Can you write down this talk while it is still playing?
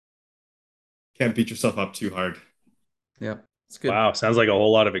Can't beat yourself up too hard. Yeah, it's good. Wow, sounds like a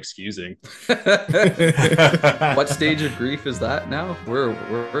whole lot of excusing. What stage of grief is that now? We're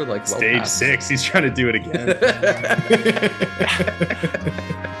like well Stage past. 6, he's trying to do it again.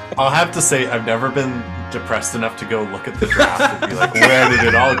 I'll have to say, I've never been depressed enough to go look at the draft and be like, where did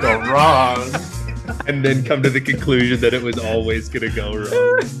it all go wrong? And then come to the conclusion that it was always going to go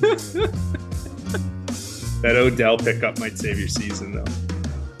wrong. That Odell pickup might save your season, though.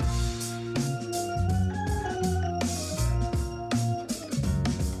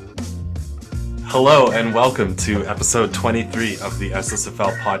 Hello and welcome to episode 23 of the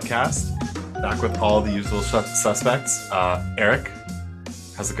SSFL podcast. Back with all the usual suspects. Erik,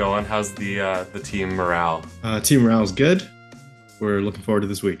 how's it going? How's the team morale? Team morale is good. We're looking forward to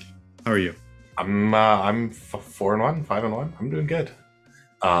this week. How are you? I'm 4-1, 5-1. I'm doing good.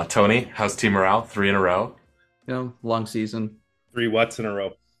 Tony, how's team morale? 3 in a row. Long season. 3 whats in a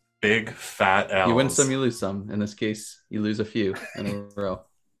row. Big fat L's. You win some, you lose some. In this case, you lose a few in a row.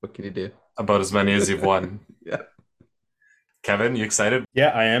 What can you do? About as many as you've won. Yeah. Kevin, you excited? Yeah,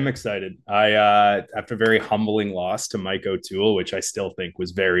 I am excited. After a very humbling loss to Mike O'Toole, which I still think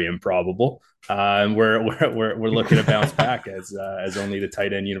was very improbable, we're looking to bounce back as only the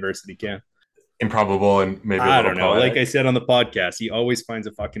tight end university can. Improbable and maybe I don't know. poetic. Like I said on the podcast, he always finds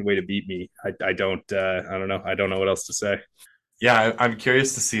a fucking way to beat me. I don't know. I don't know what else to say. Yeah, I'm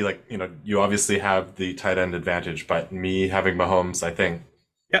curious to see, you obviously have the tight end advantage, but me having Mahomes, I think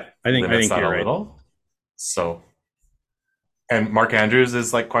I think that you're a right. little. So, and Mark Andrews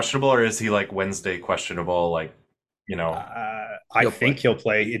is questionable, or is he Wednesday questionable? I He'll think he'll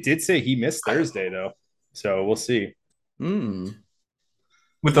play. It did say he missed Thursday though, so we'll see. Hmm.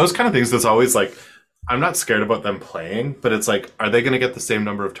 With those kind of things, that's always I'm not scared about them playing, but it's are they going to get the same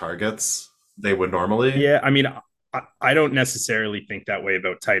number of targets they would normally? Yeah, I mean, I don't necessarily think that way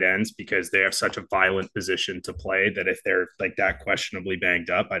about tight ends because they have such a violent position to play that if they're that questionably banged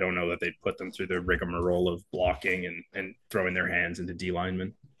up, I don't know that they'd put them through the rigmarole of blocking and throwing their hands into D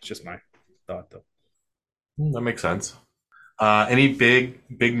linemen. It's just my thought, though. That makes sense. Any big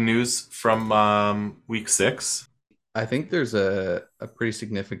news from week 6? I think there's a pretty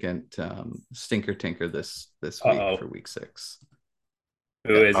significant stinker tinker this week for week 6.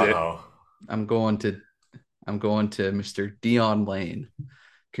 Who is it? I'm going to Mr. Dion Lane.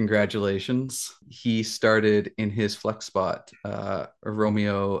 Congratulations. He started in his flex spot,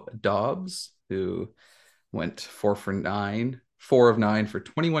 Romeo Dobbs, who went 4 of 9 for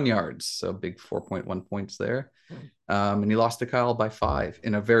 21 yards. So big 4.1 points there. And he lost to Kyle by 5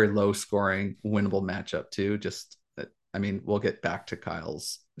 in a very low scoring, winnable matchup too. We'll get back to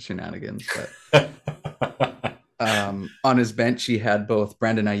Kyle's shenanigans, but on his bench, he had both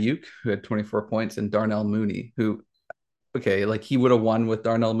Brandon Ayuk, who had 24 points, and Darnell Mooney, who, he would have won with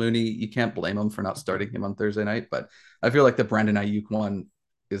Darnell Mooney. You can't blame him for not starting him on Thursday night, but I feel like the Brandon Ayuk one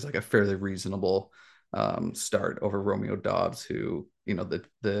is a fairly reasonable start over Romeo Dobbs, who,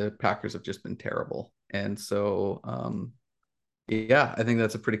 the Packers have just been terrible. And so, I think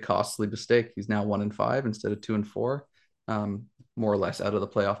that's a pretty costly mistake. He's now 1-5 instead of 2-4, more or less out of the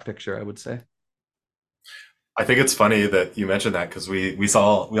playoff picture, I would say. I think it's funny that you mentioned that because we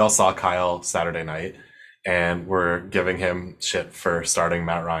all saw Kyle Saturday night and we're giving him shit for starting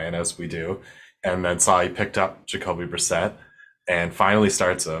Matt Ryan as we do, and then saw he picked up Jacoby Brissett and finally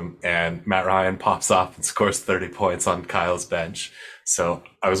starts him, and Matt Ryan pops up and scores 30 points on Kyle's bench. So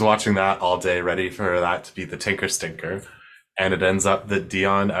I was watching that all day, ready for that to be the tinker stinker, and it ends up that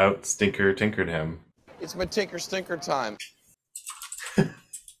Dion out stinker tinkered him. It's my tinker stinker time.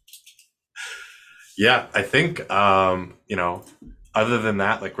 Yeah, I think, other than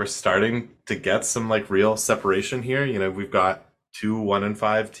that, we're starting to get some real separation here. We've got 2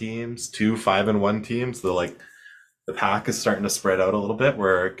 1-5 teams, 2 5-1 teams. The pack is starting to spread out a little bit.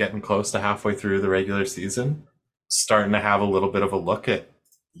 We're getting close to halfway through the regular season, starting to have a little bit of a look at,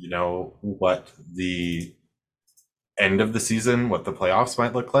 what the end of the season, what the playoffs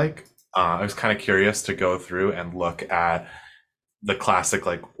might look like. I was kind of curious to go through and look at the classic,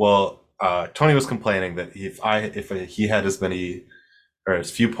 Tony was complaining that if he had as many or as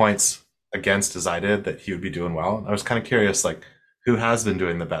few points against as I did, that he would be doing well. I was kind of curious, who has been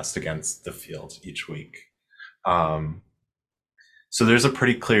doing the best against the field each week. So there's a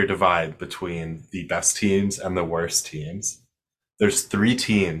pretty clear divide between the best teams and the worst teams. There's 3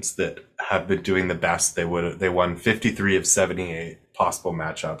 teams that have been doing the best. They won 53 of 78 possible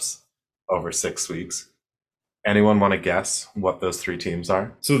matchups over 6 weeks. Anyone want to guess what those 3 teams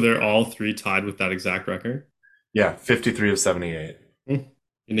are? So they're all 3 tied with that exact record? Yeah, 53 of 78. And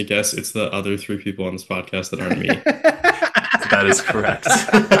I guess it's the other 3 people on this podcast that aren't me. That is correct.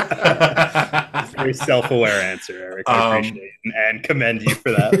 Very self-aware answer, Eric. I appreciate it and commend you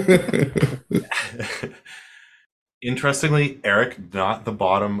for that. Interestingly, Erik, not the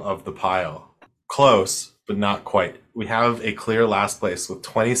bottom of the pile. Close, but not quite. We have a clear last place with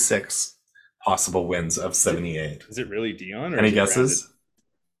 26 possible wins of 78. Is it really Dion? Or Any is it guesses?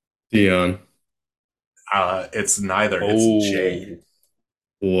 Dion. It's neither. It's Jay.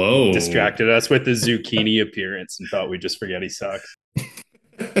 Whoa. Distracted us with the zucchini appearance and thought we'd just forget he sucks.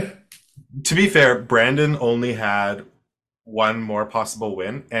 To be fair, Brandon only had one more possible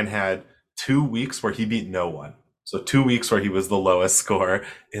win and had 2 weeks where he beat no one. So 2 weeks where he was the lowest score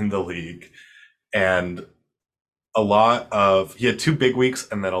in the league. And he had 2 big weeks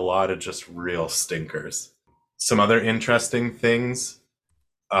and then a lot of just real stinkers. Some other interesting things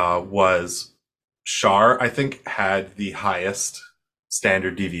was Shar, I think, had the highest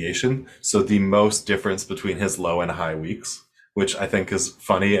standard deviation. So the most difference between his low and high weeks, which I think is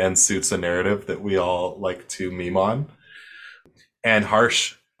funny and suits a narrative that we all like to meme on. And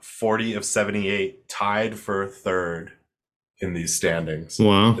Harsh, 40 of 78, tied for third in these standings.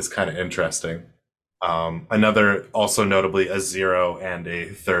 Wow. It's kind of interesting. Another, also notably, a 0 and a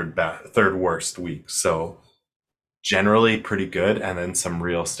third worst week. So generally pretty good, and then some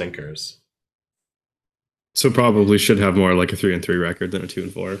real stinkers. So probably should have more like a 3-3 record than a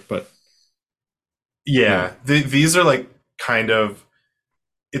 2-4, but yeah. These are like kind of,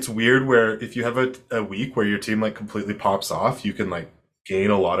 it's weird where if you have a week where your team like completely pops off, you can like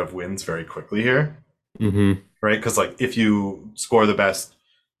gain a lot of wins very quickly here. Mm-hmm. Right? Because like if you score the best,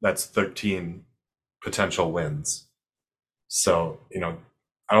 that's 13 potential wins. So, I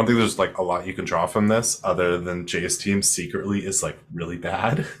don't think there's like a lot you can draw from this other than Jay's team secretly is like really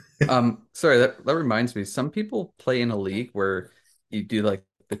bad. Sorry, that reminds me. Some people play in a league where you do like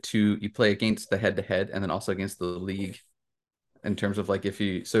you play against the head-to-head and then also against the league in terms of like if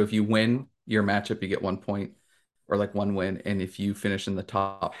you win your matchup, you get 1 point or like 1 win. And if you finish in the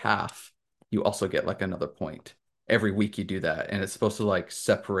top half, you also get like another point. Every week you do that. And it's supposed to like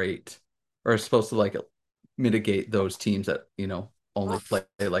separate, or it's supposed to like mitigate those teams that, only play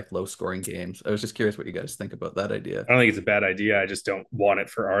like low scoring games. I was just curious what you guys think about that idea. I don't think it's a bad idea. I just don't want it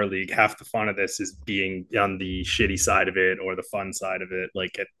for our league. Half the fun of this is being on the shitty side of it or the fun side of it.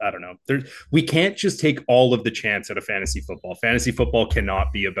 Like, I don't know. We can't just take all of the chance out of fantasy football. Fantasy football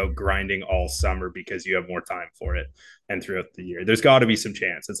cannot be about grinding all summer because you have more time for it and throughout the year. There's got to be some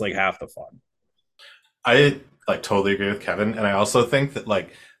chance. It's like half the fun. I like totally agree with Kevin. And I also think that like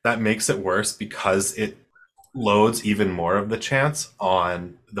that makes it worse because it loads even more of the chance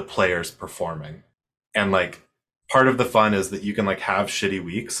on the players performing. And like part of the fun is that you can like have shitty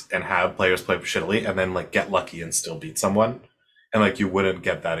weeks and have players play shittily and then like get lucky and still beat someone. And like you wouldn't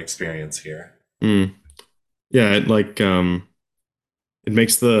get that experience here. Yeah, it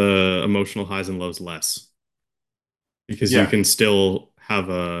makes the emotional highs and lows less. Because you can still have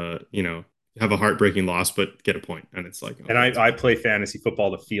a heartbreaking loss, but get a point. And it's like, and I play fantasy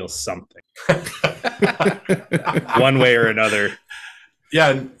football to feel something one way or another.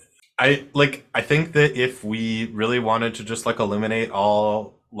 Yeah. I think that if we really wanted to just like eliminate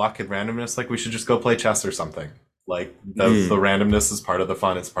all luck and randomness, like we should just go play chess or something. Like the randomness is part of the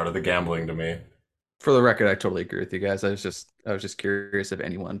fun. It's part of the gambling to me. For the record, I totally agree with you guys. I was just curious if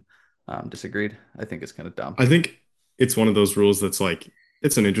anyone disagreed. I think it's kind of dumb. I think it's one of those rules that's like,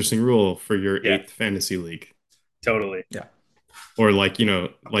 it's an interesting rule for your 8th fantasy league. Totally. Yeah. Or like,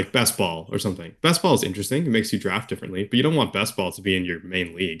 like best ball or something. Best ball is interesting. It makes you draft differently, but you don't want best ball to be in your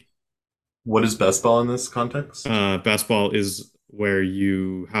main league. What is best ball in this context? Best ball is where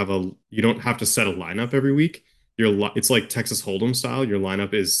you don't have to set a lineup every week. It's like Texas Hold'em style. Your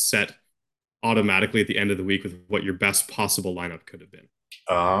lineup is set automatically at the end of the week with what your best possible lineup could have been.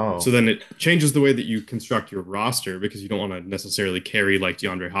 Oh. So then it changes the way that you construct your roster because you don't want to necessarily carry like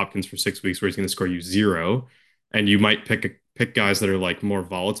DeAndre Hopkins for 6 weeks where he's going to score you 0. And you might pick guys that are like more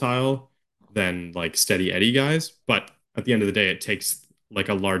volatile than like steady Eddie guys. But at the end of the day, it takes like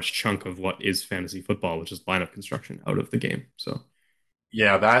a large chunk of what is fantasy football, which is lineup construction, out of the game. So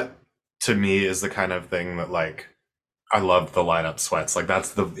yeah, that to me is the kind of thing that like I love the lineup sweats. Like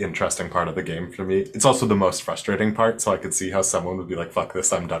that's the interesting part of the game for me. It's also the most frustrating part. So I could see how someone would be like, fuck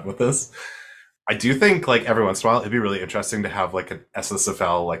this, I'm done with this. I do think like every once in a while, it'd be really interesting to have like an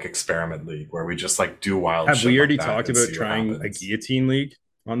SSFL like experiment league where we just like do wild shit. Have we already like talked about trying a guillotine league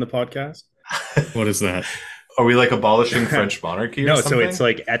on the podcast? What is that? Are we like abolishing French monarchy or something? So it's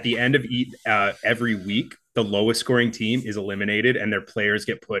like at the end of every week, the lowest scoring team is eliminated and their players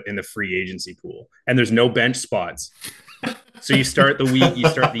get put in the free agency pool. And there's no bench spots. So you start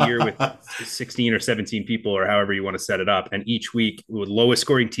the year with 16 or 17 people or however you want to set it up. And each week, with lowest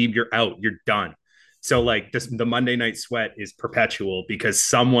scoring team, you're out. You're done. So like the Monday night sweat is perpetual because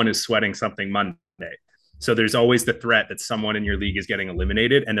someone is sweating something Monday. So there's always the threat that someone in your league is getting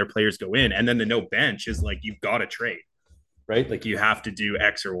eliminated and their players go in. And then the no bench is like, you've got to trade, right? Like you have to do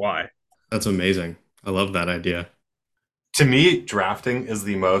X or Y. That's amazing. I love that idea. To me, drafting is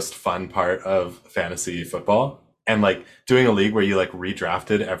the most fun part of fantasy football. And like doing a league where you like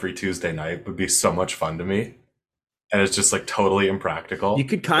redrafted every Tuesday night would be so much fun to me. And it's just like totally impractical. You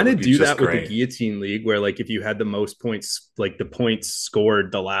could kind of do that with great. the guillotine league where like if you had the most points, like the points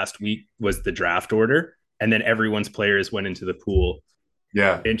scored the last week was the draft order, and then everyone's players went into the pool.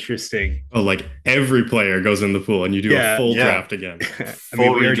 Yeah. Interesting. Oh, like every player goes in the pool and you do a full draft again. I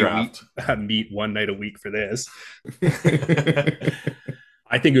mean, we already meet one night a week for this.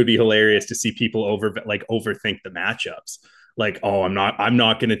 I think it would be hilarious to see people overthink the matchups. Like, oh, I'm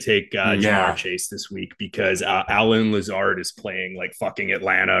not going to take Jamar Chase this week because Alan Lazard is playing like fucking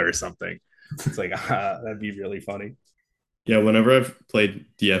Atlanta or something. It's like that'd be really funny. Yeah, whenever I've played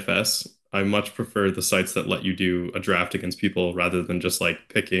DFS, I much prefer the sites that let you do a draft against people rather than just like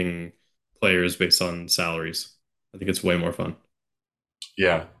picking players based on salaries. I think it's way more fun.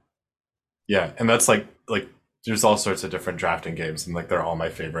 Yeah. Yeah. And that's like there's all sorts of different drafting games and like they're all my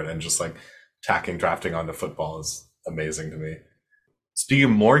favorite, and just like tacking drafting onto football is amazing to me. Speaking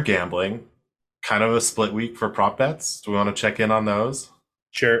of more gambling, kind of a split week for prop bets. Do we want to check in on those?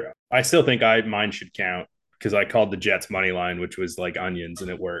 Sure. I still think mine should count because I called the Jets money line, which was like onions, and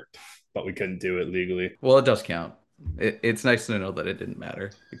it worked, but we couldn't do it legally. Well, it does count. It's nice to know that it didn't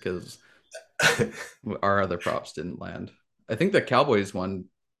matter because our other props didn't land. I think the Cowboys one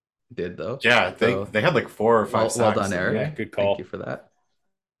did though. Yeah, they had like 4 or 5 sacks. Well done, Erik. Yeah, good call. Thank you for that.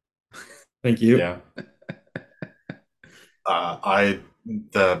 Thank you. Yeah.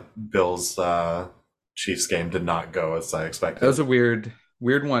 The Bills Chiefs game did not go as I expected. That was a weird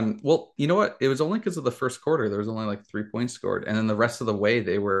one. Well, you know what? It was only because of the first quarter. There was only like 3 points scored, and then the rest of the way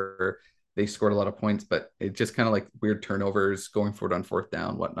they scored a lot of points, but it just kind of like weird turnovers, going for it on fourth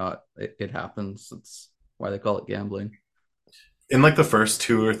down, whatnot. It happens. It's why they call it gambling. In like the first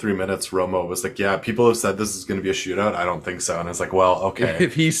 2 or 3 minutes, Romo was like, "Yeah, people have said this is going to be a shootout. I don't think so." And I was like, "Well, okay."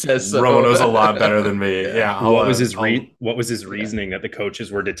 If he says so, Romo knows a lot better than me. Yeah. What was his reasoning that the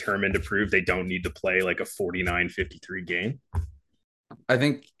coaches were determined to prove they don't need to play like a 49-53 game? I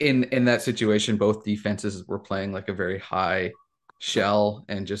think in that situation, both defenses were playing like a very high shell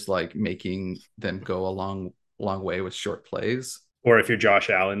and just like making them go a long way with short plays. Or if you're Josh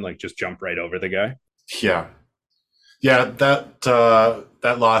Allen, like just jump right over the guy. Yeah. Yeah,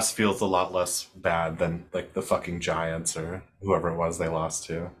 that loss feels a lot less bad than like the fucking Giants or whoever it was they lost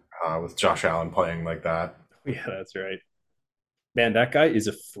to, with Josh Allen playing like that. Yeah, that's right. Man, that guy is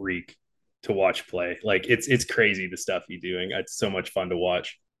a freak to watch play. Like it's crazy the stuff he's doing. It's so much fun to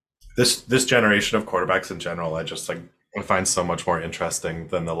watch. This generation of quarterbacks in general, I just like I find so much more interesting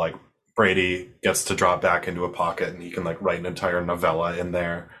than the like Brady gets to drop back into a pocket and he can like write an entire novella in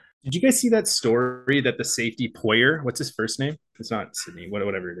there. Did you guys see that story that the safety Poyer, what's his first name? It's not Sydney,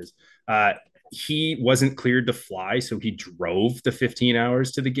 whatever it is. He wasn't cleared to fly, so he drove the 15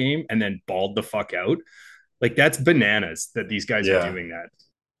 hours to the game and then balled the fuck out. Like that's bananas that these guys are doing that.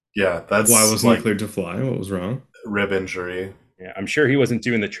 Yeah, that's why wasn't he cleared to fly? What was wrong? Rib injury. Yeah, I'm sure he wasn't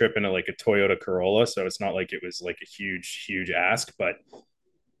doing the trip in like a Toyota Corolla, so it's not like it was like a huge ask, but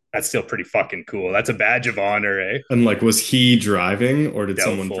that's still pretty fucking cool. That's a badge of honor, eh? And like, was he driving or did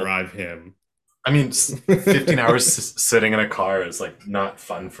Doubtful. someone drive him? I mean, 15 hours sitting in a car is like not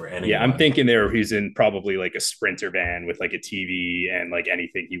fun for anyone. Yeah, I'm thinking he's in probably like a Sprinter van with like a TV and like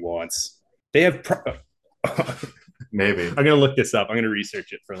anything he wants. They have maybe. I'm gonna look this up. I'm gonna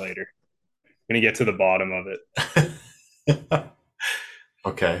research it for later. I'm gonna get to the bottom of it.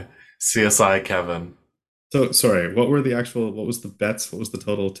 Okay, CSI Kevin. So sorry, what was the bets? What was the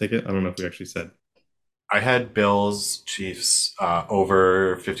total ticket? I don't know if we actually said. I had Bills Chiefs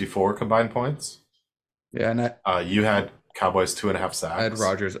over 54 combined points. Yeah, and you had Cowboys 2.5 sacks. I had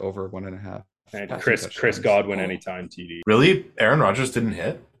Rodgers over 1.5. And Chris Godwin anytime TD. Really? Aaron Rodgers didn't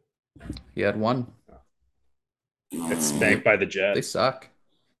hit? He had one. It's spanked by the Jets. They suck.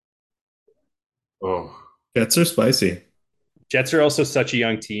 Oh, Jets are spicy. Jets are also such a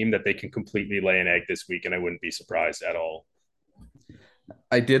young team that they can completely lay an egg this week, and I wouldn't be surprised at all.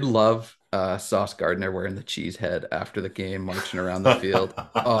 I did love Sauce Gardner wearing the cheese head after the game, marching around the field.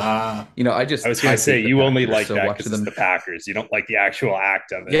 I was going to say, you only like that because it's the Packers. You don't like the actual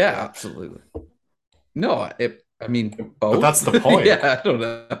act of it. Yeah, absolutely. No, I mean, both. But that's the point. Yeah, I don't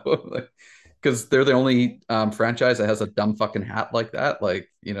know. Because they're the only franchise that has a dumb fucking hat like that.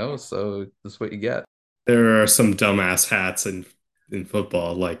 So that's what you get. There are some dumbass hats in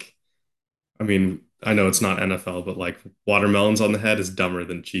football. Like, I mean, I know it's not NFL, but like watermelons on the head is dumber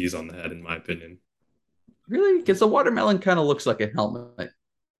than cheese on the head, in my opinion. Really? Because the watermelon kind of looks like a helmet,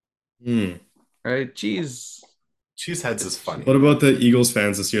 Hmm. right? Cheese. Cheeseheads is It's What funny. about the Eagles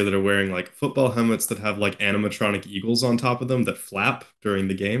fans this year that are wearing like football helmets that have like animatronic eagles on top of them that flap during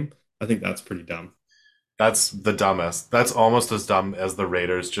the game? I think that's pretty dumb. That's the dumbest. That's almost as dumb as the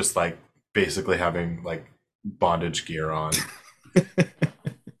Raiders just like basically having like bondage gear on.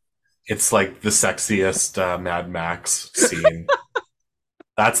 It's like the sexiest Mad Max scene.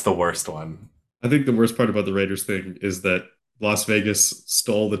 That's the worst one. I think the worst part about the Raiders thing is that Las Vegas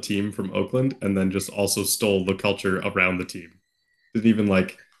stole the team from Oakland and then just also stole the culture around the team. Didn't even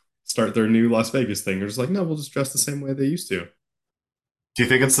like start their new Las Vegas thing. They're just like, no, we'll just dress the same way they used to. Do you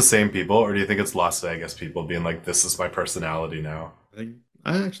think it's the same people, or do you think it's Las Vegas people being like, "This is my personality now"? I think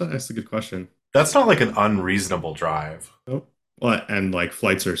I actually that's a good question. That's not like an unreasonable drive. Oh, well, and like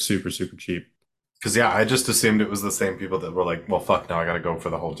flights are super cheap. Because yeah, I just assumed it was the same people that were like, "Well, fuck, now I got to go for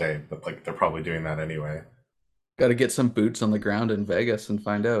the whole day." But like, they're probably doing that anyway. got to get some boots on the ground in Vegas and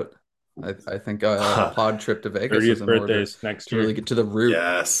find out. I think a pod trip to Vegas is 30th in order birthdays next to year. really get to the root.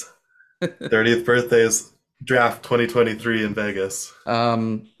 Yes, 30th birthdays draft 2023 in Vegas.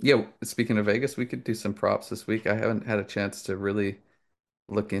 Yeah, speaking of Vegas, we could do some props this week. I haven't had a chance to really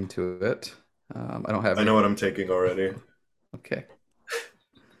look into it. I don't have I any. know what I'm taking already. Okay.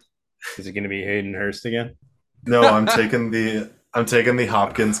 Is it going to be Hayden Hurst again? No, I'm taking the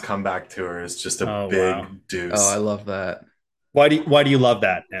Hopkins comeback tour. It's just a Oh, big wow. deuce. Oh, I love that Why do you love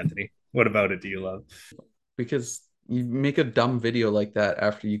that, Anthony? What about it do you love? because you make a dumb video like that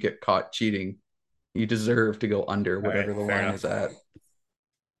after you get caught cheating. You deserve to go under whatever the fair line enough. is at.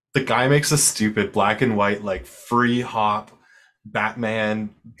 The guy makes a stupid black and white like free hop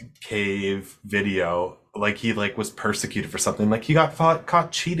Batman cave video, like he like was persecuted for something, like he got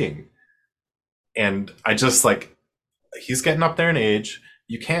caught cheating. And I just like, he's getting up there in age.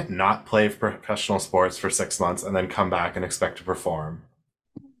 You can't not play professional sports for 6 months and then come back and expect to perform.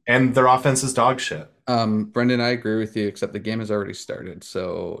 And their offense is dog shit. Brendan, I agree with you, except the game has already started,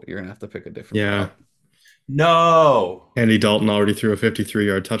 so you're gonna have to pick a different Yeah. prop. No. Andy Dalton already threw a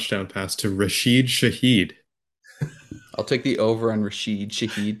 53-yard touchdown pass to Rashid Shaheed. I'll take the over on Rashid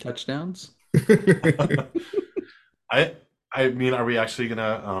Shaheed touchdowns. I I mean, are we actually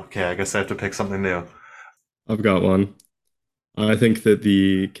gonna? Okay, I guess I have to pick something new. I've got one. I think that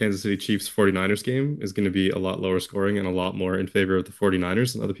the Kansas City Chiefs 49ers game is going to be a lot lower scoring and a lot more in favor of the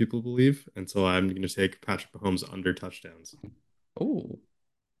 49ers than other people believe. And so I'm going to take Patrick Mahomes under touchdowns. Oh,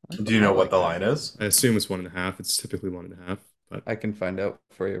 Do you know what the line is? I assume it's 1.5. It's typically 1.5, but I can find out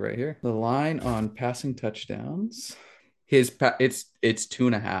for you right here. The line on passing touchdowns, it's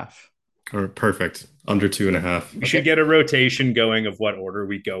 2.5. or perfect. Under 2.5. We should get a rotation going of what order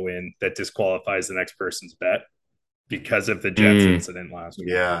we go in that disqualifies the next person's bet because of the Jets incident last week.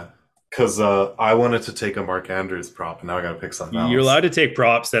 Yeah, because I wanted to take a Mark Andrews prop, and now I got to pick something else. You're allowed to take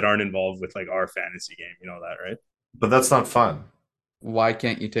props that aren't involved with like our fantasy game. You know that, right? But that's not fun Why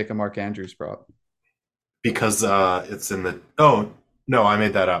can't you take a Mark Andrews prop? because it's in the. Oh no, I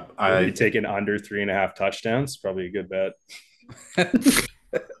made that up. You taking under 3.5 touchdowns, probably a good bet.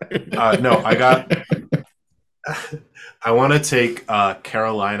 No, I got. I want to take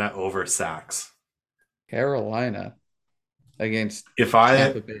Carolina over sacks. Carolina against If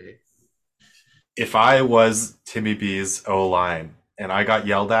Tampa Bay. I was Timmy B's O line and I got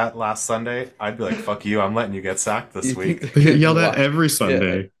yelled at last Sunday, I'd be like, "Fuck you! I'm letting you get sacked this week." They get yelled at every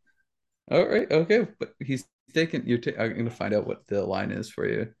Sunday. Yeah. All right, okay, but he's taking. I'm going to find out what the line is for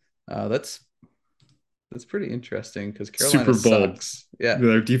you. That's pretty interesting because Carolina Super bold. sucks. Yeah,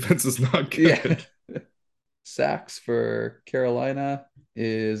 Their defense is not good. yeah. Sacks for Carolina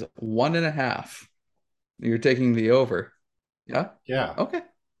is 1.5. You're taking the over. Yeah. Yeah. Okay.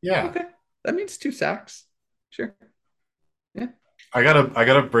 Yeah. Okay. That means 2 sacks. Sure. Yeah. I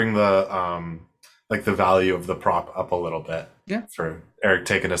gotta bring the like the value of the prop up a little bit. Yeah. For Erik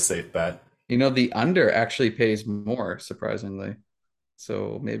taking a safe bet. You know, the under actually pays more, surprisingly.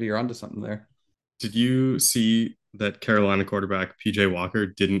 So maybe you're onto something there. Did you see that Carolina quarterback PJ Walker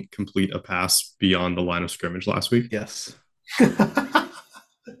didn't complete a pass beyond the line of scrimmage last week? Yes.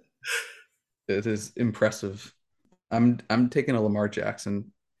 It is impressive. I'm taking a Lamar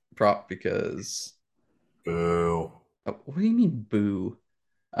Jackson prop because Boo. what do you mean boo?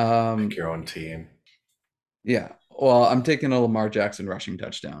 Pick your own team. Yeah. Well, I'm taking a Lamar Jackson rushing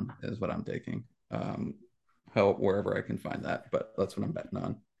touchdown is what I'm taking. Wherever I can find that, but that's what I'm betting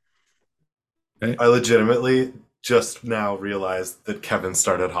on. Okay. I legitimately just now realized that Kevin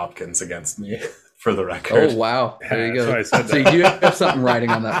started Hopkins against me for the record. Oh wow. There you That's why go. I said So you that. do have something riding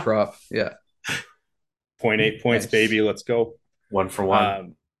on that prop. Yeah. 0.8 points, Nice. baby. Let's go. 1 for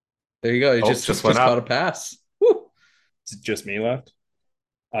 1. There you go. You Oh, just just went caught a up. pass. Woo. It's just me left.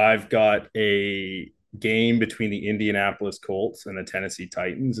 I've got a game between the Indianapolis Colts and the Tennessee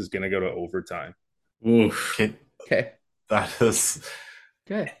Titans is going to go to overtime. Oof. Okay. That is.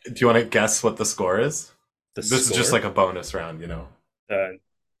 Okay. Do you want to guess what the score is? This is just score? like a bonus round,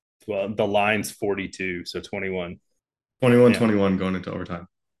 Well, the line's 42, so 21. 21-21 going into overtime.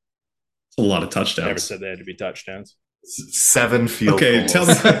 It's a lot of touchdowns. Never said they had to be touchdowns. 7 field Okay, goals. tell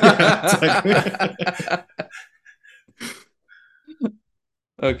me.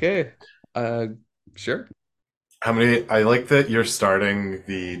 Okay. Sure. How many? I like that you're starting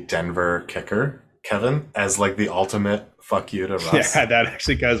the Denver kicker, Kevin, as like the ultimate fuck you to Russ. Yeah, that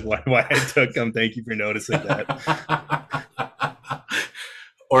actually guys why I took him. Thank you for noticing that.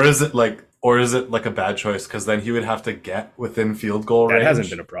 Or is it like a bad choice? Because then he would have to get within field goal range. That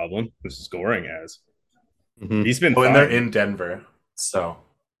hasn't been a problem. The scoring has. Mhm. He's been when fine. they're in Denver. So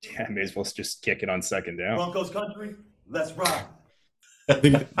Yeah, may as well just kick it on second down. Broncos country, let's ride. I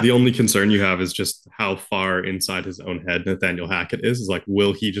think the only concern you have is just how far inside his own head Nathaniel Hackett is. Is like,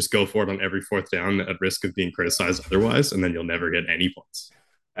 will he just go for it on every fourth down at risk of being criticized otherwise, and then you'll never get any points?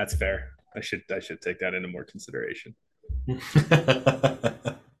 That's fair. I should take that into more consideration.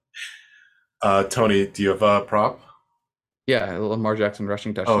 Tony, do you have a prop? Yeah, Lamar Jackson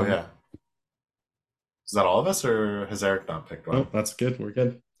rushing touchdown. Oh yeah. Is that all of us, or has Eric not picked one? Oh, that's good. We're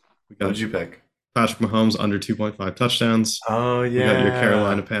good. We What got did you pick? Patrick Mahomes under 2.5 touchdowns. Oh We yeah. got your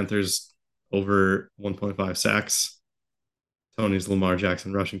Carolina Panthers over 1.5 sacks. Tony's Lamar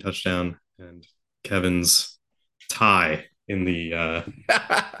Jackson rushing touchdown, and Kevin's tie in the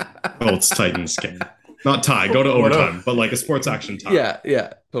Colts Titans game. Not tie, go to overtime, but like a sports action tie.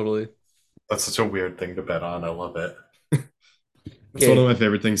 Yeah, totally. That's such a weird thing to bet on. I love it. It's one of my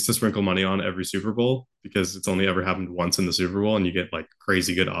favorite things to sprinkle money on every Super Bowl because it's only ever happened once in the Super Bowl, and you get like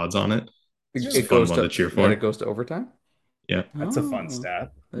crazy good odds on it. It's just a fun one to cheer for. It goes to overtime. Yeah, That's a fun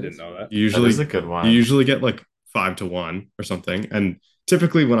stat. I didn't know that. Usually, that is a good one. You usually get like 5-1 or something, and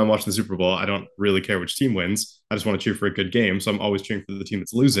typically when I'm watching the Super Bowl, I don't really care which team wins. I just want to cheer for a good game, so I'm always cheering for the team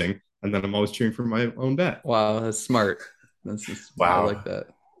that's losing, and then I'm always cheering for my own bet. Wow, that's smart. That's just, wow. I like that.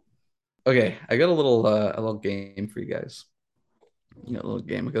 Okay, I got a little game for you guys. You got a little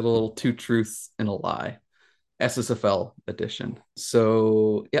game. I got a little 2 truths and a lie, SSFL edition.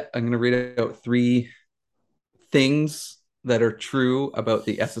 So yeah, I'm gonna read out 3 things that are true about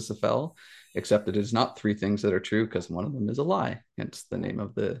the SSFL, except it is not 3 things that are true because one of them is a lie. Hence the name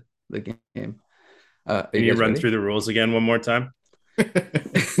of the game. Can you run through the rules again one more time?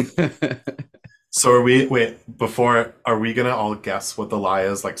 So are we gonna all guess what the lie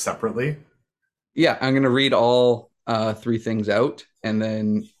is like separately? Yeah, I'm gonna read all 3 things out, and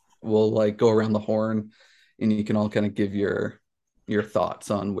then we'll like go around the horn, and you can all kind of give your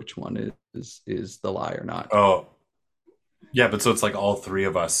thoughts on which one is the lie or not. Oh, yeah, but so it's like all 3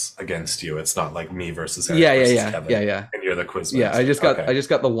 of us against you. It's not like me versus Eric Yeah, versus yeah. Kevin. Yeah. And you're the quiz Yeah, master. I just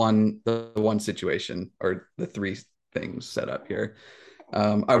got the one situation or the 3 things set up here.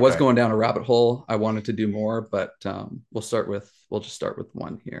 I was going down a rabbit hole. I wanted to do more, but we'll just start with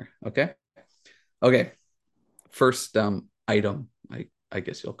one here. Okay. First item, I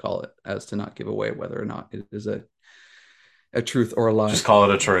guess you'll call it, as to not give away whether or not it is a truth or a lie. Just call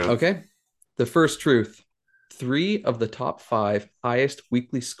it a truth. Okay. The first truth: 3 of the top 5 highest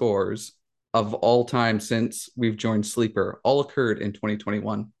weekly scores of all time since we've joined Sleeper all occurred in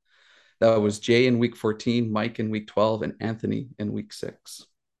 2021. That was Jay in week 14, Mike in week 12, and Anthony in week 6.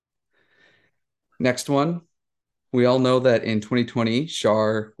 Next one. We all know that in 2020,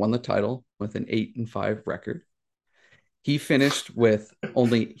 Shar won the title with an 8-5 record. He finished with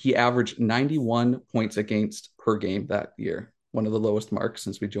he averaged 91 points against per game that year, one of the lowest marks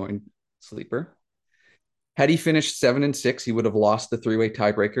since we joined Sleeper. Had he finished 7-6, he would have lost the 3-way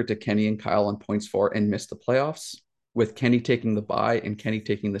tiebreaker to Kenny and Kyle on points for and missed the playoffs, with Kenny taking the bye and Kenny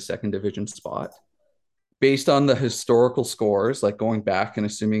taking the second division spot. Based on the historical scores, like going back and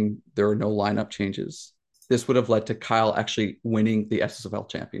assuming there are no lineup changes, this would have led to Kyle actually winning the SSFL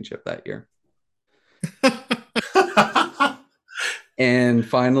championship that year. And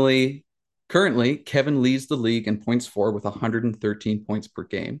finally, currently, Kevin leads the league in points for with 113 points per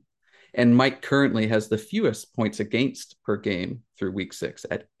game. And Mike currently has the fewest points against per game through week 6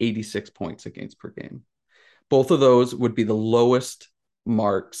 at 86 points against per game. Both of those would be the lowest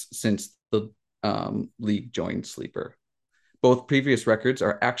marks since the league joined Sleeper. Both previous records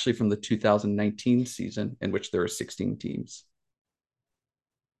are actually from the 2019 season, in which there are 16 teams.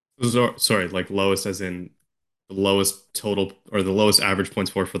 Sorry, like lowest as in the lowest total or the lowest average points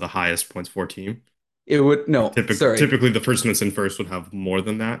for the highest points for team? It would no, sorry. Typically, the person that's in first would have more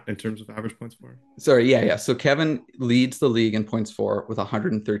than that in terms of average points for. Sorry, yeah. So Kevin leads the league in points for with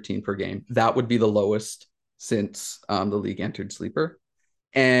 113 per game. That would be the lowest since the league entered Sleeper.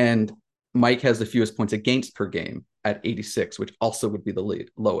 And Mike has the fewest points against per game at 86, which also would be the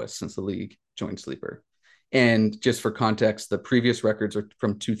lowest since the league joined Sleeper. And just for context, the previous records are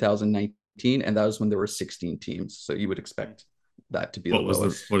from 2019, and that was when there were 16 teams. So you would expect that to be the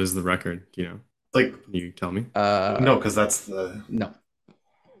lowest. What is the record? You know, Like, can you tell me? no, because that's the No.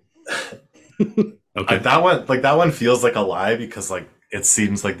 Okay. that one feels like a lie because like it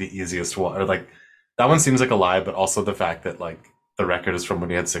seems like the easiest one, or like that one seems like a lie, but also the fact that like the record is from when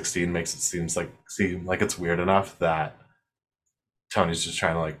he had 16 makes it seem like it's weird enough that Tony's just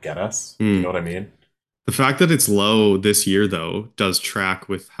trying to like get us. You know what I mean? The fact that it's low this year, though, does track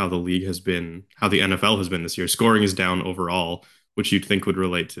with how the league has been, how the NFL has been this year. Scoring is down overall, which you'd think would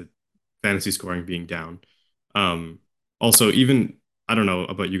relate to fantasy scoring being down. Also, even I don't know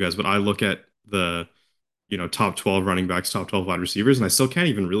about you guys, but I look at the top 12 running backs, top 12 wide receivers, and I still can't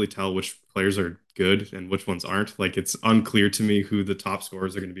even really tell which players are good and which ones aren't. Like it's unclear to me who the top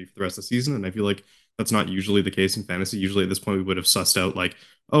scorers are going to be for the rest of the season, and I feel like that's not usually the case in fantasy. Usually at this point we would have sussed out like,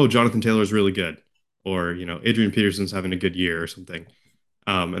 oh, Jonathan Taylor is really good, or Adrian Peterson's having a good year or something.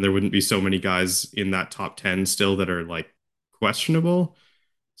 And there wouldn't be so many guys in that top 10 still that are like questionable.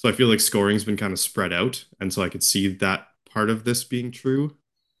 So I feel like scoring's been kind of spread out, and so I could see that part of this being true.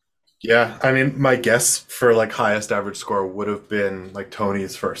 Yeah, I mean, my guess for like highest average score would have been like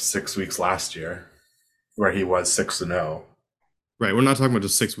Tony's first 6 weeks last year, where he was 6-0. Right. We're not talking about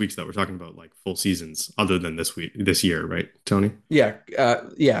just 6 weeks, though. We're talking about like full seasons other than this year, right, Tony? Yeah.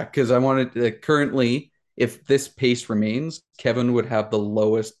 Because I wanted currently, if this pace remains, Kevin would have the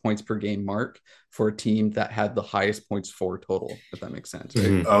lowest points per game mark for a team that had the highest points for total, if that makes sense. Right?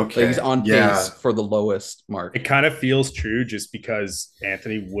 Mhm. Okay. Like he's on pace for the lowest mark. It kind of feels true just because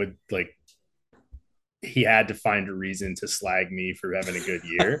Anthony would like he had to find a reason to slag me for having a good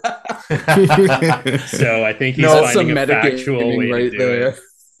year. So I think he's finding a factual way to do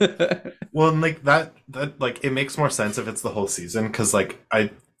it. Well, and like that like it makes more sense if it's the whole season, because like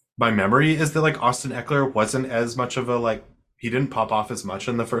my memory is that like Austin Eckler wasn't as much of a like he didn't pop off as much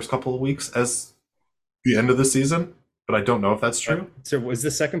in the first couple of weeks as the end of the season, but I don't know if that's true. So was the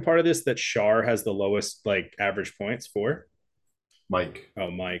second part of this that Shar has the lowest like average points for? Mike.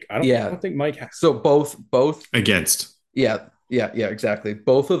 Oh, Mike. I don't think Mike has. So both against. Yeah, exactly.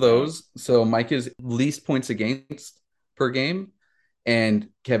 Both of those. So Mike is least points against per game, and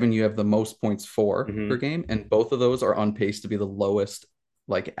Kevin, you have the most points for per game, and both of those are on pace to be the lowest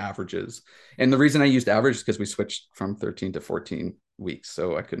like averages. And the reason I used average is because we switched from 13 to 14 weeks,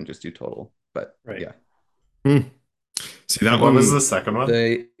 so I couldn't just do total. But yeah. See that what one was the second one?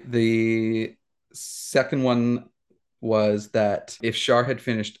 The second one was that if Shar had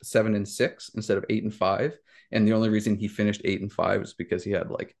finished 7-6 instead of 8-5, and the only reason he finished 8-5 is because he had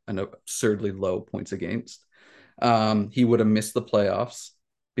like an absurdly low points against, he would have missed the playoffs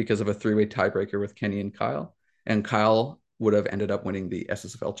because of a 3-way tiebreaker with Kenny and Kyle would have ended up winning the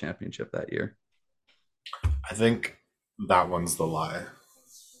SSFL championship that year. I think that one's the lie.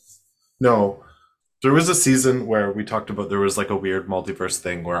 No, there was a season where we talked about there was like a weird multiverse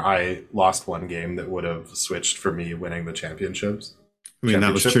thing where I lost one game that would have switched for me winning the championships. I mean,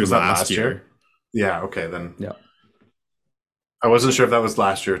 that was true last year. Yeah, okay, then. Yeah. I wasn't sure if that was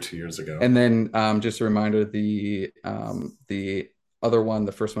last year or 2 years ago. And then just a reminder, the other one,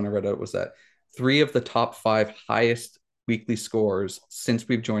 the first one I read out was that 3 of the top 5 highest weekly scores since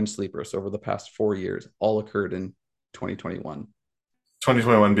we've joined Sleeper, so over the past 4 years, all occurred in 2021.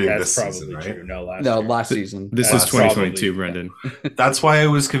 2021 being this season, right? True. No, last season. This is 2022, Brendan. That's why I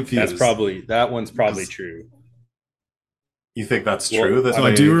was confused. That one's probably true. You think that's true? So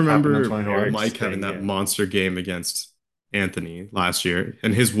I do remember Mike having that monster game against Anthony last year,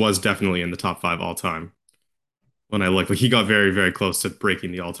 and his was definitely in the top 5 all time. When I looked, like he got very, very close to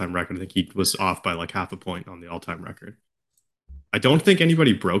breaking the all-time record. I think he was off by like half a point on the all-time record. I don't think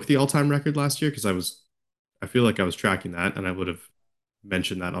anybody broke the all-time record last year because I feel like I was tracking that, and I would have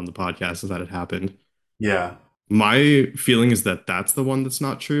mentioned that on the podcast if that had happened. Yeah. My feeling is that that's the one that's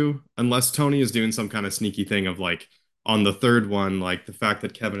not true, unless Tony is doing some kind of sneaky thing of like on the third one, like the fact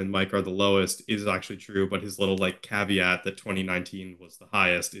that Kevin and Mike are the lowest is actually true, but his little like caveat that 2019 was the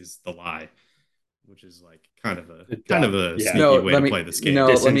highest is the lie, which is like kind of a sneaky way to play this game. No,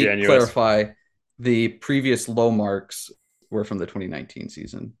 let me clarify. The previous low marks were from the 2019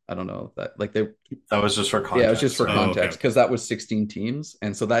 season. I don't know if that was just for context. Yeah, it was just for context because that was 16 teams,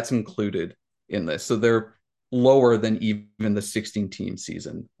 and so that's included in this. So they're lower than even the 16 team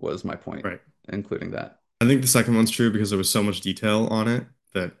season was my point. Right. including that. I think the second one's true because there was so much detail on it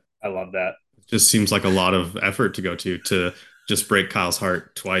that I love that. it just seems like a lot of effort to go to just break Kyle's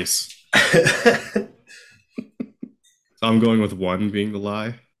heart twice. So I'm going with one being the lie.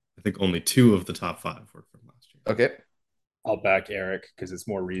 I think only two of the top five were from last year. Okay. I'll back Erik because it's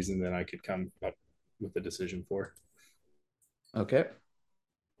more reason than I could come up with a decision for. Okay.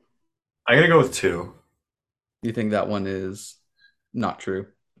 I'm gonna go with two. You think that one is not true?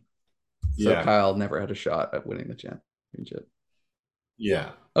 So Yeah. Kyle never had a shot at winning the championship.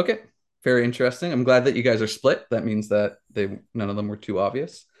 Yeah. Okay. Very interesting. I'm glad that you guys are split. That means that none of them were too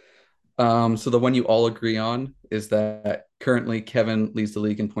obvious. So the one you all agree on is that currently Kevin leads the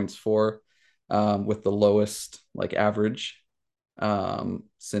league in points for, with the lowest like average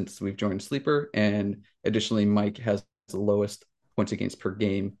since we've joined Sleeper, and additionally Mike has the lowest points against per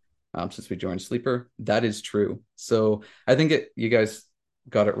game since we joined Sleeper. That is true. So I think you guys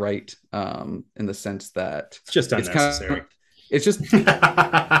got it right in the sense that It's just unnecessary. It's just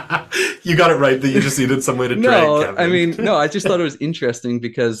You got it right that you just needed some way to drag Kevin. I mean, no, I just thought it was interesting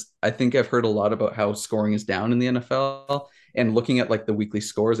because I think I've heard a lot about how scoring is down in the NFL, and looking at like the weekly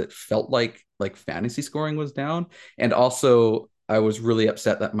scores, it felt like fantasy scoring was down. And also I was really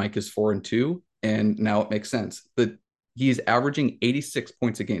upset that Mike is 4-2, and now it makes sense that he's averaging 86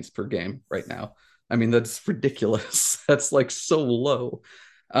 points against per game right now. I mean, that's ridiculous. That's like so low.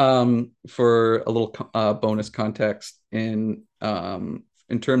 For a little bonus context, in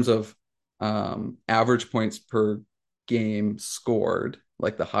terms of average points per game scored,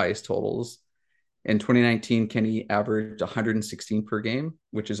 like the highest totals, in 2019, Kenny averaged 116 per game,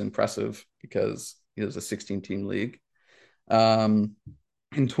 which is impressive because it was a 16-team league. In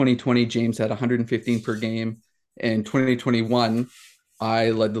 2020, James had 115 per game. In 2021, I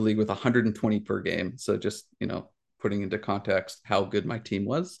led the league with 120 per game. So just, putting into context how good my team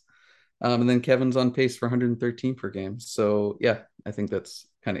was. And then Kevin's on pace for 113 per game. So yeah, I think that's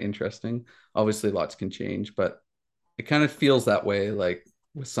kind of interesting. Obviously, lots can change, but it kind of feels that way, like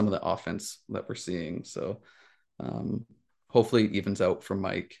with some of the offense that we're seeing. So hopefully it evens out for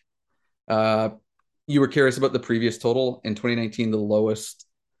Mike. You were curious about the previous total. In 2019, the lowest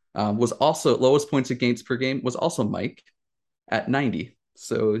was also lowest points against per game was also Mike at 90.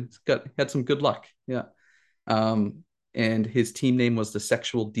 So he's had some good luck. Yeah. And his team name was the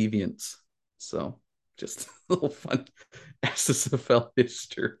Sexual Deviants. So just a little fun SSFL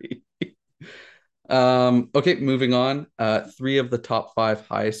history. Okay, moving on. 3 of the top 5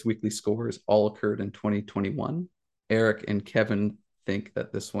 highest weekly scores all occurred in 2021. Erik and Kevin think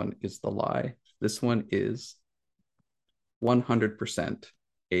that this one is the lie. This one is 100%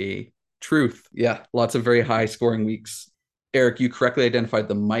 a truth. Yeah, lots of very high scoring weeks. Erik, you correctly identified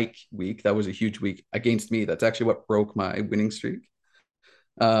the Mike week. That was a huge week against me. That's actually what broke my winning streak.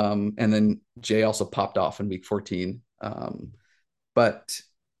 And then Jay also popped off in week 14. But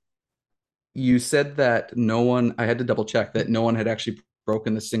you said that I had to double check that no one had actually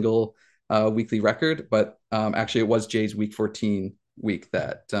broken the single weekly record, but actually it was Jay's week 14 week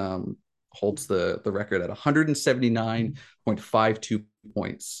that holds the record at 179.52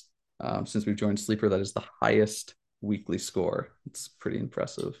 points. Since we've joined Sleeper, that is the highest weekly score. It's pretty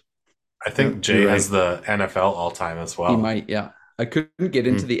impressive. I think Jay has the NFL all-time as well. He might, yeah. I couldn't get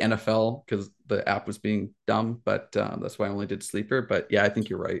into the NFL because the app was being dumb, but that's why I only did Sleeper. But yeah, I think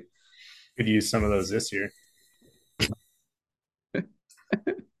you're right. Could use some of those this year.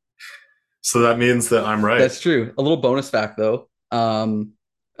 So that means that I'm right. That's true. A little bonus fact, though,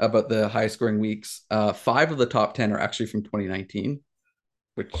 about the highest scoring weeks. 5 of the top 10 are actually from 2019,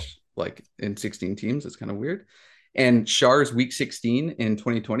 which, like, in 16 teams, is kind of weird. And Shar's week 16 in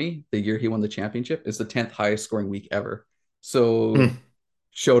 2020, the year he won the championship, is the 10th highest scoring week ever. So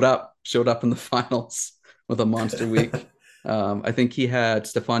showed up in the finals with a monster week. I think he had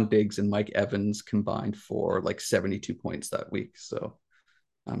Stephon Diggs and Mike Evans combined for like 72 points that week. So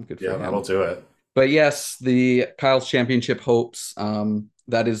I'm good for him. Yeah, that'll do it. But yes, the Kyle's championship hopes,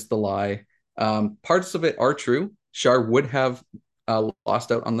 that is the lie. Parts of it are true. Shar would have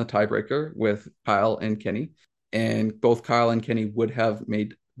lost out on the tiebreaker with Kyle and Kenny. And both Kyle and Kenny would have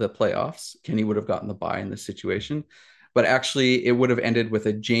made the playoffs. Kenny would have gotten the bye in this situation. But actually, it would have ended with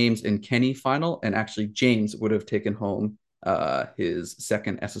a James and Kenny final. And actually, James would have taken home his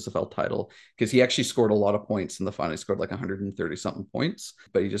second SSFL title because he actually scored a lot of points in the final. He scored like 130 something points,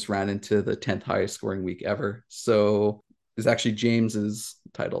 but he just ran into the 10th highest scoring week ever. So it's actually James's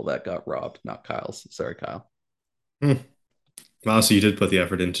title that got robbed, not Kyle's. Sorry, Kyle. Wow, so you did put the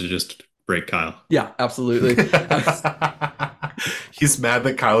effort into just break Kyle. Yeah, absolutely. He's mad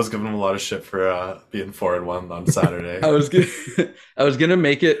that Kyle's giving him a lot of shit for being 4-1 on Saturday. I was gonna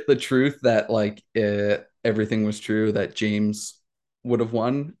make it the truth that like everything was true that James would have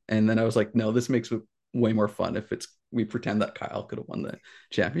won, and then I was like, no, this makes it way more fun if we pretend that Kyle could have won the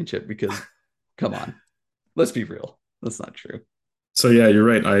championship because come on, let's be real, that's not true. So yeah, you're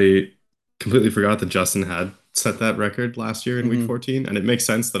right. I completely forgot that Justin had set that record last year in week Mhm. 14, and it makes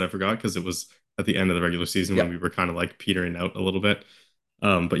sense that I forgot because it was at the end of the regular season when Yeah, we were kind of like petering out a little bit.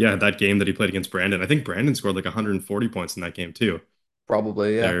 But yeah, that game that he played against Brandon, I think Brandon scored like 140 points in that game too.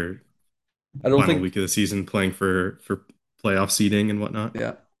 probably. Yeah, Their I don't final think. week of the season playing for playoff seeding and whatnot.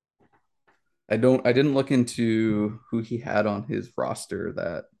 Yeah, I didn't look into who he had on his roster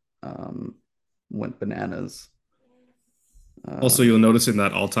that um went bananas. Also, Um, you'll notice in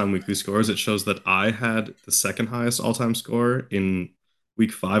that all-time weekly scores, it shows that I had the second highest all-time score in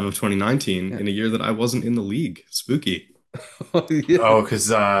week 5 of 2019 yeah. in a year that I wasn't in the league. Spooky. Yeah. Oh, because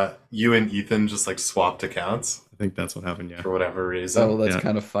you and Ethan just like swapped accounts I think that's what happened. Yeah. for whatever Oh, reason. that's Yeah.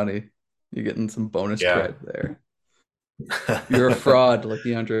 kind of funny. You're getting some bonus Yeah. cred there. You're a fraud like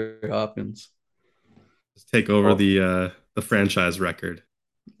DeAndre Hopkins. Just take over Well, the franchise record.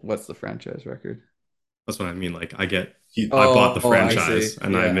 What's the franchise record? That's what I mean. Like he, I bought the Oh, I see. franchise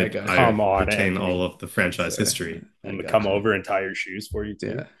and Yeah, I got you. I Come on, retain Anthony. all of the franchise Sorry. history. I I'm gonna got come you. over and tie your shoes for you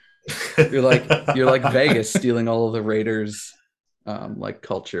too. Yeah. You're like Vegas stealing all of the Raiders like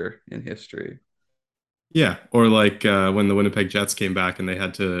culture in history. Yeah, or like when the Winnipeg Jets came back and they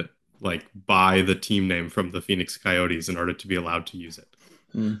had to like buy the team name from the Phoenix Coyotes in order to be allowed to use it.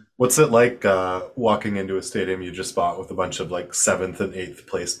 Mm. What's it like walking into a stadium you just bought with a bunch of like 7th and 8th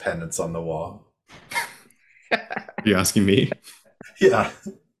place pennants on the wall? Are you asking me? Yeah.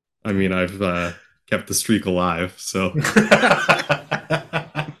 I mean, I've kept the streak alive, so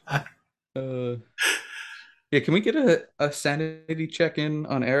Uh, yeah, can we get a sanity check in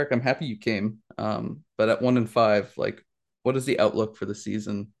on Eric? I'm happy you came. But at 1-5, like, what is the outlook for the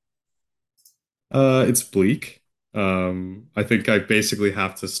season? it's bleak. I think I basically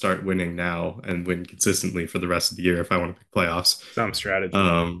have to start winning now and win consistently for the rest of the year if I want to pick playoffs. Some strategy.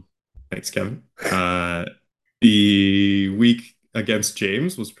 Thanks, Kevin. The week against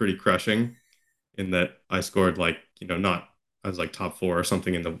James was pretty crushing in that I scored like, not I was like top 4 or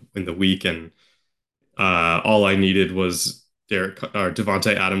something in the week, and all I needed was Derek or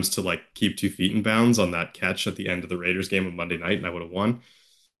Devontae Adams to like keep 2 feet in bounds on that catch at the end of the Raiders game on Monday night, and I would have won.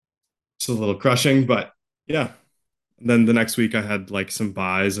 It's a little crushing, but yeah. And then the next week I had like some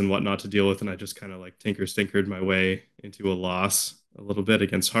buys and whatnot to deal with, and I just kind of like tinkered my way into a loss a little bit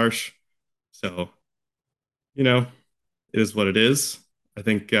against Harsh. So, it is what it is. I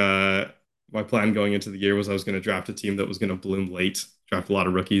think my plan going into the year was I was going to draft a team that was going to bloom late, draft a lot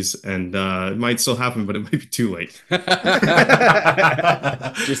of rookies, and it might still happen, but it might be too late.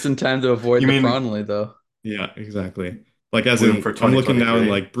 Just in time to avoid You the mean- Pronley, though. Yeah, exactly. Like as Bloom in, for I'm looking now and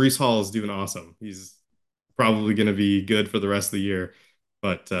 2023. like Brees Hall is doing awesome. He's probably going to be good for the rest of the year,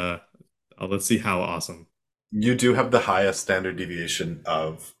 but let's see how awesome. You do have the highest standard deviation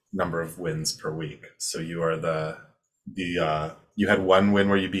of number of wins per week. So you are the you had one win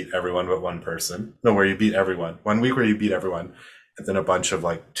where you beat everyone but one person. No, where you beat everyone. 1 week where you beat everyone, and then a bunch of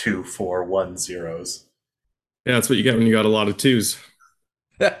like 2, 4, 1 zeros. Yeah, that's what you get when you got a lot of twos.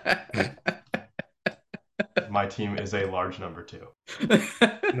 My team is a large number 2.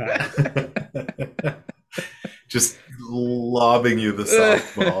 Just lobbing you the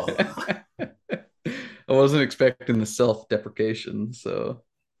softball. I wasn't expecting the self-deprecation, so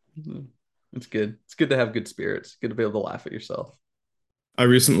it's good. It's good to have good spirits. Good to be able to laugh at yourself. I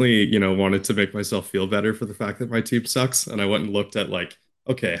recently, wanted to make myself feel better for the fact that my team sucks, and I went and looked at like,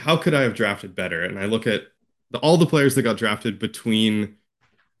 okay, how could I have drafted better? And I look at all the players that got drafted between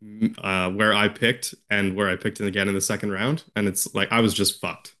where I picked and where I picked in again in the second round, and it's like I was just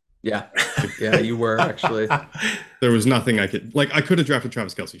fucked. Yeah, yeah, you were actually. There was nothing I could like. I could have drafted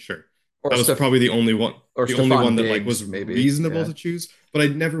Travis Kelce, sure. Or That was probably the only one, or the only Stephon one that like Diggs, was maybe. reasonable Yeah. to choose. But I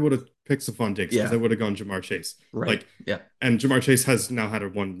never would have picked Stephon Diggs because Yeah. I would have gone Jamar Chase. Right. Like, Yeah. and Jamar Chase has now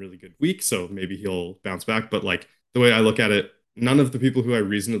had one really good week, so maybe he'll bounce back. But like the way I look at it, none of the people who I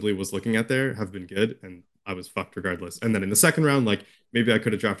reasonably was looking at there have been good, and I was fucked regardless. And then in the second round, like maybe I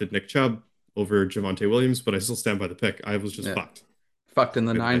could have drafted Nick Chubb over Javonte Williams, but I still stand by the pick. I was just Yeah. fucked. Fucked in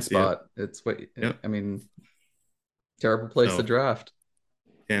the Way that I 9 see it. spot. It's what Yeah. I mean. Terrible place So- to draft.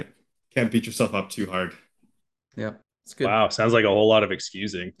 Can't beat yourself up too hard. Yeah, it's good. Wow, sounds like a whole lot of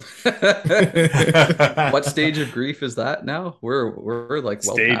excusing. What stage of grief is that now? We're like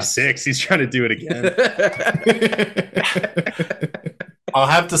well Stage past. 6, he's trying to do it again. I'll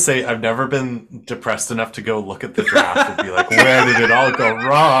have to say I've never been depressed enough to go look at the draft and be like, where did it all go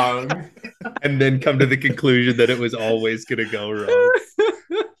wrong? And then come to the conclusion that it was always going to go wrong.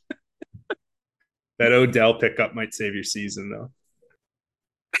 That Odell pickup might save your season, though.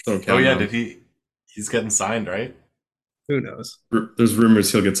 Don't Oh count yeah, on. he's getting signed, right? Who knows? There's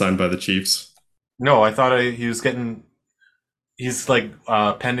rumors he'll get signed by the Chiefs. No, I thought he was getting. He's like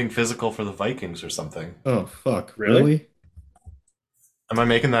pending physical for the Vikings or something. Oh fuck! Really? Really? Am I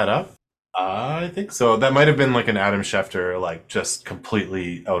making that up? I think so. That might have been like an Adam Schefter, like just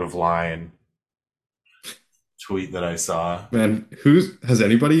completely out of line tweet that I saw. Man, has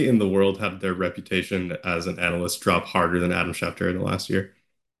anybody in the world had their reputation as an analyst drop harder than Adam Schefter in the last year?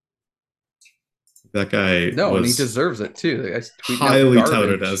 That guy No, and he was deserves it too. The guy's tweeting out highly garbage.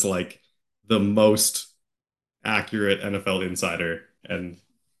 touted as like the most accurate NFL insider, and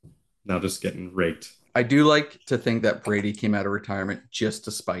now just getting raked. I do like to think that Brady came out of retirement just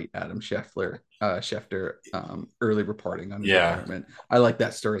to spite Adam Schefter early reporting on his retirement. I like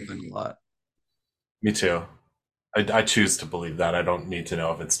that storyline a lot. Me too. I choose to believe that. I don't need to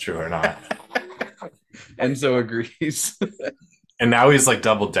know if it's true or not. Enzo agrees. And now he's like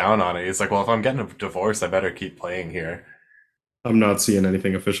doubled down on it. He's like, well, if I'm getting a divorce, I better keep playing here. I'm not seeing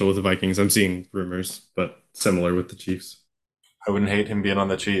anything official with the Vikings. I'm seeing rumors, but similar with the Chiefs. I wouldn't hate him being on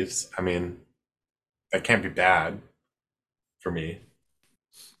the Chiefs. I mean, that can't be bad for me.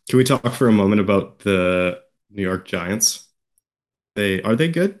 Can we talk for a moment about the New York Giants? Are they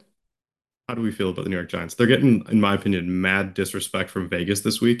good? How do we feel about the New York Giants? They're getting, in my opinion, mad disrespect from Vegas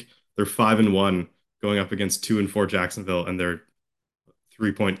this week. They're 5-1 going up against 2-4 Jacksonville, and they're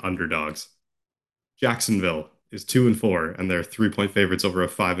 3-point underdogs. Jacksonville is 2-4, and they're 3-point favorites over a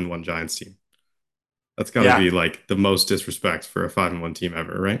 5-1 Giants team. That's got to be like the most disrespect for a 5-1 team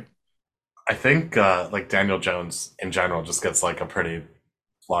ever, right? I think like Daniel Jones in general just gets like he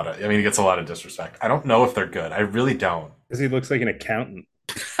gets a lot of disrespect. I don't know if they're good. I really don't. Because he looks like an accountant.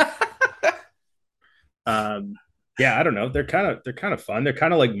 Yeah, I don't know. They're kind of fun. They're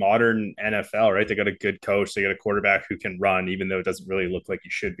kind of like modern NFL, right? They got a good coach. They got a quarterback who can run, even though it doesn't really look like he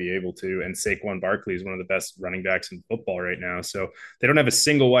should be able to. And Saquon Barkley is one of the best running backs in football right now. So they don't have a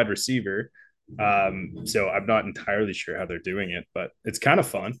single wide receiver. So I'm not entirely sure how they're doing it, but it's kind of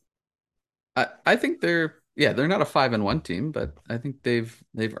fun. I think they're not a 5-1 team, but I think they've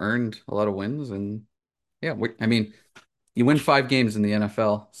earned a lot of wins, and I mean, you win 5 games in the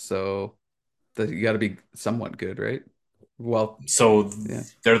NFL, so you got to be somewhat good, right? Well, so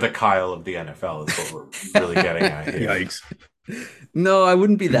they're the Kyle of the NFL is what we're really getting at here. Yikes. No, I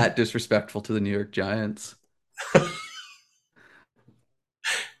wouldn't be that disrespectful to the New York Giants.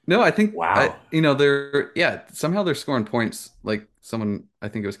 No, I think somehow they're scoring points. Like I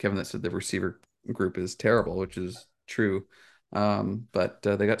think it was Kevin that said the receiver group is terrible, which is true. But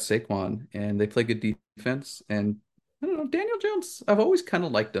they got Saquon and they play good defense. And I don't know, Daniel Jones, I've always kind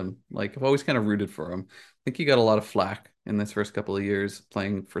of liked him. Like I've always kind of rooted for him. I think he got a lot of flack in this first couple of years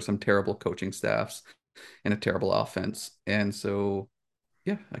playing for some terrible coaching staffs and a terrible offense. And so,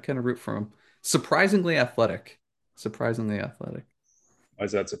 yeah, I kind of root for him. Surprisingly athletic. Surprisingly athletic. Why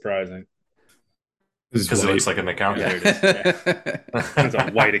is that surprising? Because it looks like an accountant. It's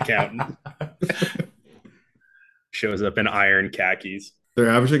a white accountant. Shows up in iron khakis. They're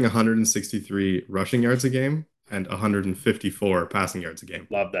averaging 163 rushing yards a game and 154 passing yards a game.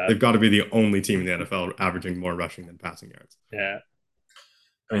 Love that. They've got to be the only team in the NFL averaging more rushing than passing yards. Yeah.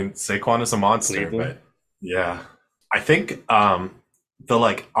 I mean, Saquon is a monster, Cleveland. but yeah. I think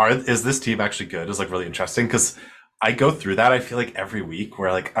is this team actually good is like really interesting because I go through that, I feel like every week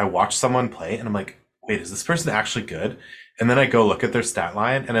where like I watch someone play and I'm like, wait, is this person actually good? And then I go look at their stat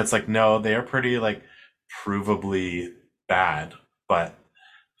line and it's like, no, they are pretty like provably bad. But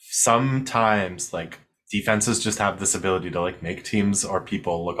sometimes like defenses just have this ability to like make teams or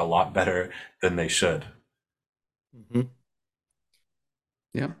people look a lot better than they should. Mm-hmm.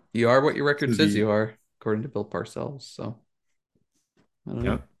 Yeah, you are what your record says you are, according to Bill Parcells. So I don't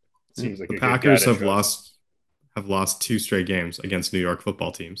know. Seems like the Packers have lost 2 straight games against New York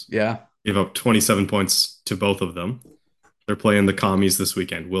football teams. Yeah. Give up 27 points to both of them. They're playing the Commies this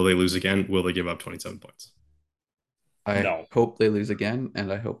weekend. Will they lose again? Will they give up 27 points? I hope they lose again,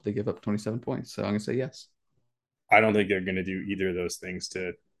 and I hope they give up 27 points. So I'm going to say yes. I don't think they're going to do either of those things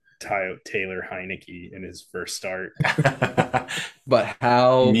to tie out Taylor Heineke in his first start. But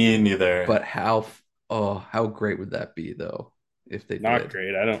how? Me neither. But how? Oh, how great would that be, though? If they Not did.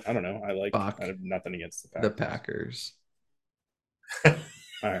 Great. I don't know. I have nothing against the Packers. All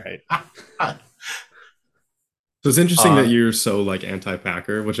right. So it's interesting that Uh, you're so like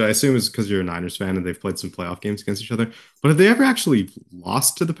anti-Packer, which I assume is because you're a Niners fan and they've played some playoff games against each other. But have they ever actually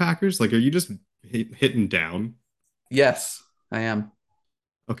lost to the Packers? Like, are you just hitting down? Yes, I am.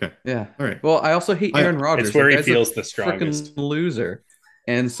 Okay, Yeah. all right. Well, I also hate I Aaron It's Rodgers. where That he guy's a feels the freaking strongest. loser.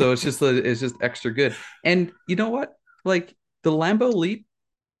 And so it's just extra good. And you know what? Like the Lambeau leap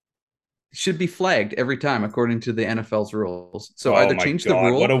should be flagged every time according to the NFL's rules. So Oh either my change the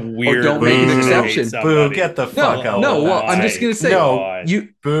God, what a rule or weird don't make an reason to hate exception. somebody. Get the fuck out No, with well, that. I'm just gonna say No. you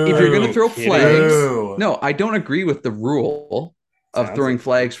Boo. if you're gonna throw Kidding. flags, Boo. no, I don't agree with the rule of Sounds throwing like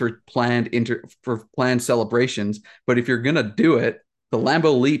flags for planned celebrations. But if you're gonna do it, the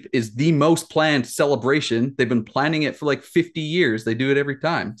Lambeau Leap is the most planned celebration. They've been planning it for like 50 years. They do it every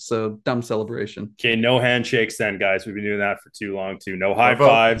time. So dumb celebration. Okay, no handshakes then, guys. We've been doing that for too long, too. No high about-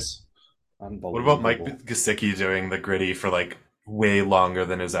 fives. What about Mike Gesicki doing the gritty for like way longer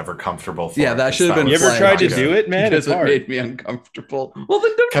than is ever comfortable for? Yeah, that should have been. You ever flagged. tried to Just do it, man? It's Because it hard. made me uncomfortable. Well,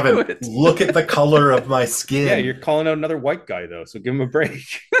 then don't do Kevin, it. look at the color of my skin. Yeah, you're calling out another white guy, though, so give him a break.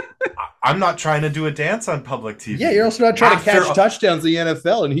 I'm not trying to do a dance on public TV. Yeah, you're also not trying to After- catch touchdowns in the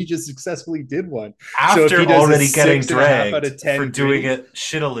NFL, and he just successfully did one. So if After he does a already getting 6.5 out of dragged 10 for doing gritty, it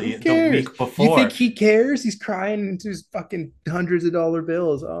shittily Who the cares? week before. You think he cares? He's crying into his fucking hundreds of dollar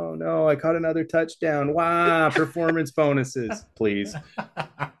bills. Oh no, I caught another touchdown. Wow, performance bonuses, please.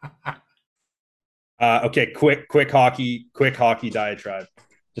 Okay, quick hockey diatribe.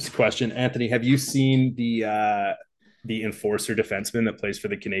 Just a question, Anthony. Have you seen the enforcer defenseman that plays for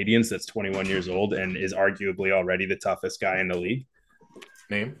the Canadians? That's 21 years old and is arguably already the toughest guy in the league.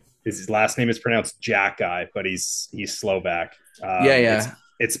 Name? His last name is pronounced Jack Guy, but he's Slovak. Yeah.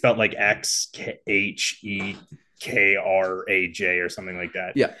 It's spelled like XHEKRAJ or something like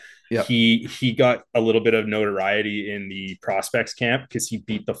that. Yeah. Yep. He got a little bit of notoriety in the prospects camp because he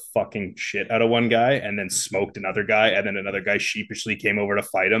beat the fucking shit out of one guy and then smoked another guy, and then another guy sheepishly came over to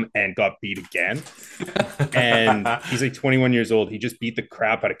fight him and got beat again. And he's like 21 years old. He just beat the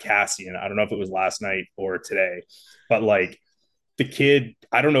crap out of Cassian. I don't know if it was last night or today, but like the kid,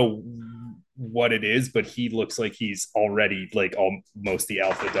 I don't know what it is, but he looks like he's already like almost the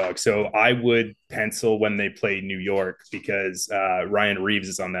alpha dog. So I would pencil when they play New York because Ryan Reeves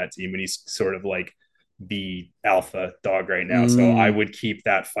is on that team and he's sort of like the alpha dog right now. So I would keep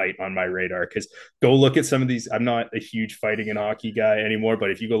that fight on my radar because go look at some of these. I'm not a huge fighting and hockey guy anymore,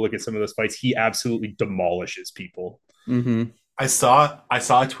 but if you go look at some of those fights, he absolutely demolishes people. Mm-hmm. I saw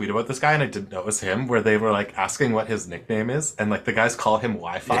a tweet about this guy and I didn't know it was him where they were like asking what his nickname is and like the guys call him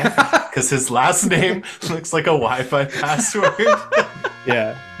Wi-Fi because his last name looks like a Wi-Fi password.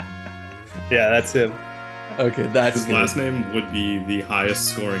 Yeah, that's him. Okay, that's His good. last name would be the highest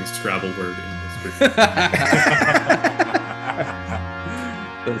scoring Scrabble word in history.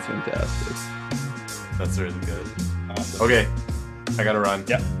 That's fantastic. That's really good. Awesome. Okay, I gotta run.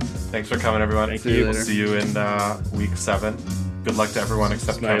 Yep. Thanks for coming, everyone. Thank you. We'll see you in week 7. Good luck to everyone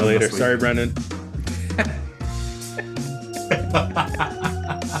except Smile Kevin later. this week. Sorry, Brendan.